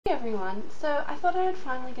everyone, so I thought I would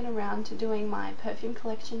finally get around to doing my perfume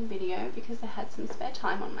collection video because I had some spare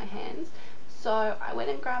time on my hands. So I went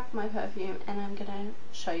and grabbed my perfume and I'm going to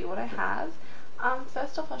show you what I have.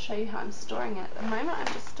 First off, I'll show you how I'm storing it. At the moment I'm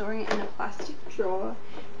just storing it in a plastic drawer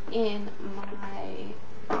in my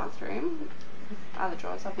bathroom, with other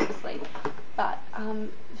drawers obviously, but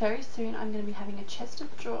very soon I'm going to be having a chest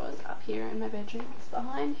of drawers up here in my bedroom. It's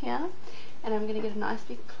behind here. And I'm going to get a nice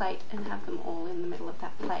big plate and have them all in the middle of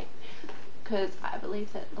that plate, because I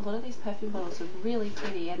believe that a lot of these perfume bottles are really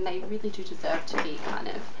pretty and they really do deserve to be kind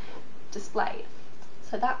of displayed.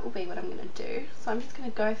 So that will be what I'm going to do. So I'm just going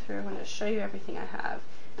to go through and just show you everything I have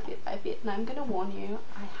bit by bit, and I'm going to warn you,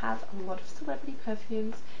 I have a lot of celebrity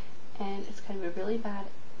perfumes and it's kind of a really bad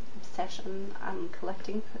obsession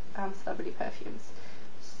collecting celebrity perfumes.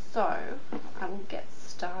 So I will get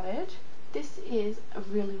started. This is a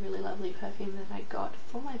really lovely perfume that I got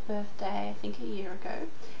for my birthday, I think a year ago,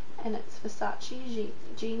 and it's Versace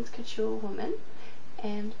Jeans Couture Woman,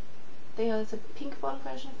 and there's a pink bottle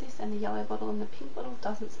version of this and a yellow bottle, and the pink bottle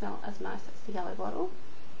doesn't smell as nice as the yellow bottle.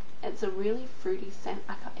 It's a really fruity scent.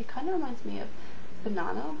 It kind of reminds me of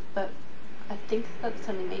banana, but I think that's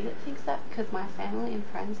only me that thinks that, because my family and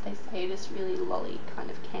friends, they say it is really lolly, kind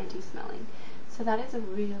of candy smelling. So that is a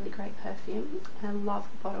really great perfume, and I love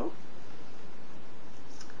the bottle.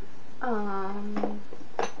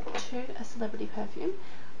 To a celebrity perfume,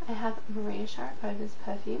 I have Maria Sharapova's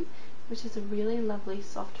perfume, which is a really lovely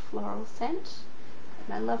soft floral scent,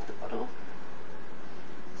 and I love the bottle.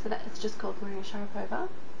 So that it's just called Maria Sharapova.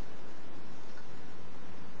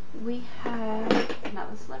 We have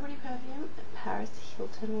another celebrity perfume, a Paris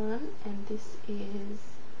Hilton one, and this is,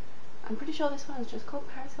 I'm pretty sure this one is just called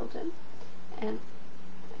Paris Hilton, and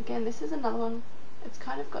again this is another one. It's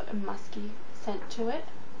kind of got a musky scent to it,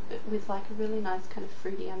 with like a really nice kind of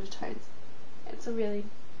fruity undertones. It's a really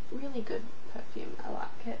good perfume. I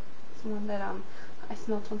like it. It's one that I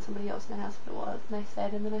smelt on somebody else and they asked what it was, and they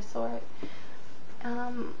said, and then I saw it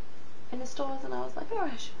in the stores and I was like, oh,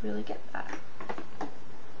 I should really get that.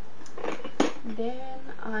 Then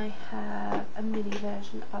I have a mini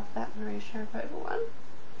version of that Maria Sharapova one.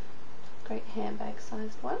 Great handbag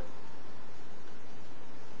sized one.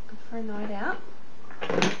 Good for a night out.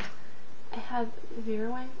 I have Vera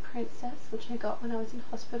Wang Princess, which I got when I was in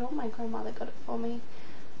hospital. My grandmother got it for me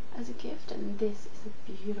as a gift, and this is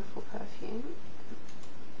a beautiful perfume.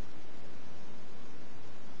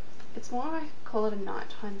 It's more, I call it a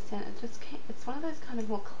nighttime scent. It's one of those kind of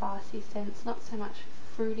more classy scents, not so much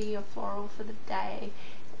fruity or floral for the day.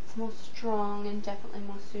 It's more strong and definitely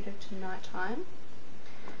more suited to nighttime.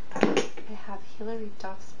 I have Hilary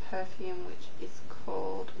Duff's perfume, which is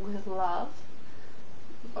called With Love.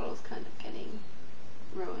 The bottle's kind of getting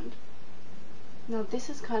ruined. Now this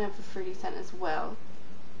is kind of a fruity scent as well,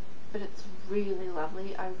 but it's really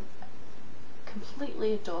lovely. I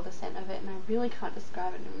completely adore the scent of it, and I really can't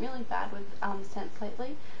describe it. I'm really bad with scents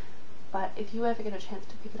lately, but if you ever get a chance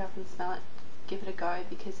to pick it up and smell it, give it a go,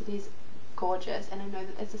 because it is gorgeous, and I know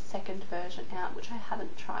that there's a second version out which I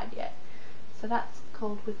haven't tried yet. So that's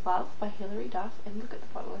called With Love by Hilary Duff, and look at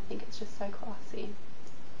the bottle. I think it's just so classy.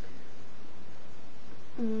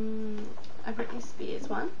 A Britney Spears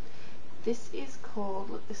one. This is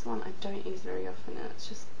called, look, this one I don't use very often, and it's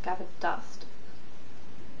just Gathered Dust,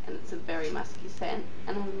 and it's a very musky scent,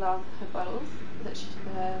 and I love her bottles, that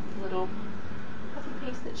the little puffy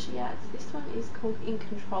piece that she adds. This one is called In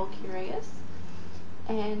Control Curious,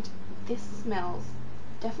 and this smells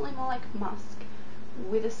definitely more like musk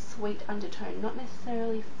with a sweet undertone, not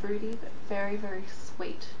necessarily fruity, but very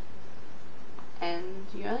sweet. And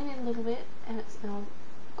you only need a little bit, and it smells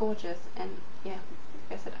gorgeous. And yeah,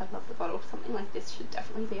 like I said, I love the bottle. Something like this should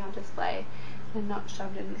definitely be on display and not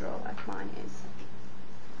shoved in a drawer like mine is.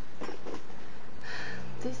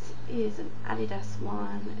 This is an Adidas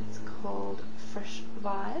one. It's called Fresh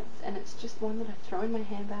Vibes, and it's just one that I throw in my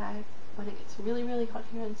handbag when it gets really hot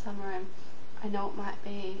here in summer, and I know it might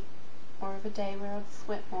be more of a day where I'd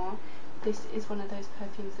sweat more. This is one of those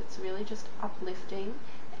perfumes that's really just uplifting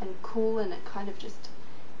and cool, and it kind of just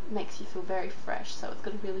makes you feel very fresh. So it's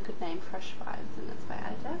got a really good name, Fresh Vibes, and it's by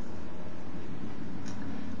Adidas.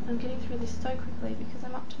 I'm getting through this so quickly because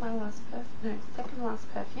I'm up to my second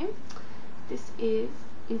last perfume. This is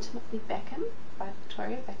Intimately Beckham by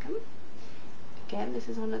Victoria Beckham. Again, this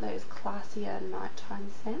is one of those classier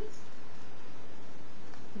nighttime scents.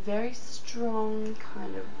 Very strong,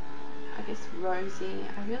 kind of, I guess, rosy.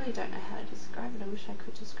 I really don't know how to describe it. I wish I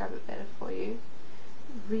could describe it better for you.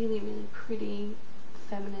 Really pretty,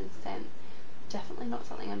 feminine scent. Definitely not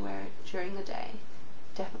something I'd wear during the day.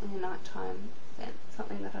 Definitely a nighttime scent.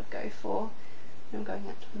 Something that I'd go for I'm going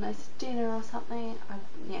out to a nice dinner or something,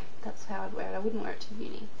 yeah, that's how I'd wear it. I wouldn't wear it to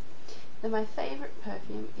uni. Then my favourite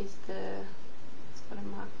perfume is it's got a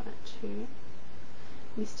mark on it too,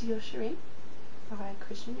 Misty Your Shireen by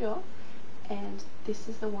Christian Dior, and this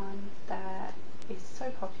is the one that is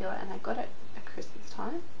so popular, and I got it at Christmas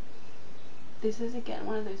time. This is again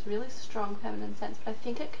one of those really strong feminine scents, but I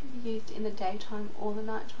think it can be used in the daytime or the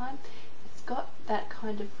nighttime. It's got that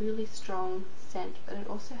kind of really strong scent, but it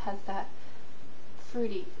also has that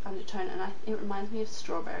fruity undertone, and it reminds me of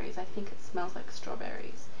strawberries. I think it smells like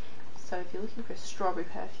strawberries. So if you're looking for a strawberry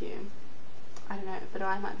perfume, I don't know, but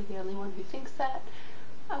I might be the only one who thinks that.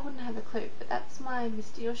 I wouldn't have a clue, but that's my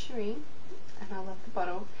Misty Your Shireen, and I love the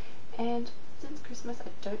bottle. And since Christmas, I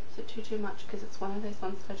don't use it too much because it's one of those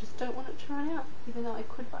ones that I just don't want it to run out, even though I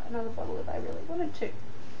could buy another bottle if I really wanted to.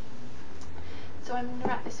 So I'm going to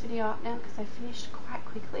wrap this video up now because I finished quite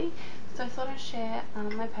quickly. So I thought I'd share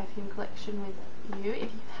my perfume collection with you. If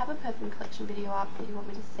you have a perfume collection video up that you want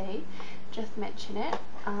me to see, just mention it.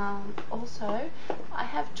 Also, I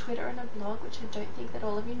have Twitter and a blog, which I don't think that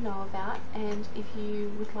all of you know about, and if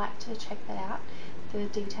you would like to check that out, the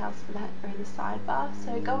details for that are in the sidebar,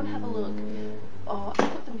 so go and have a look. Or I'll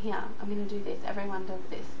put them here. I'm going to do this. Everyone does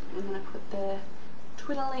this. I'm going to put the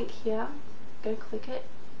Twitter link here. Go click it.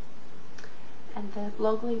 And the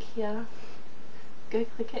blog link here. Go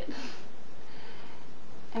click it.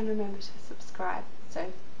 And remember to subscribe.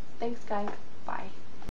 So thanks guys. Bye.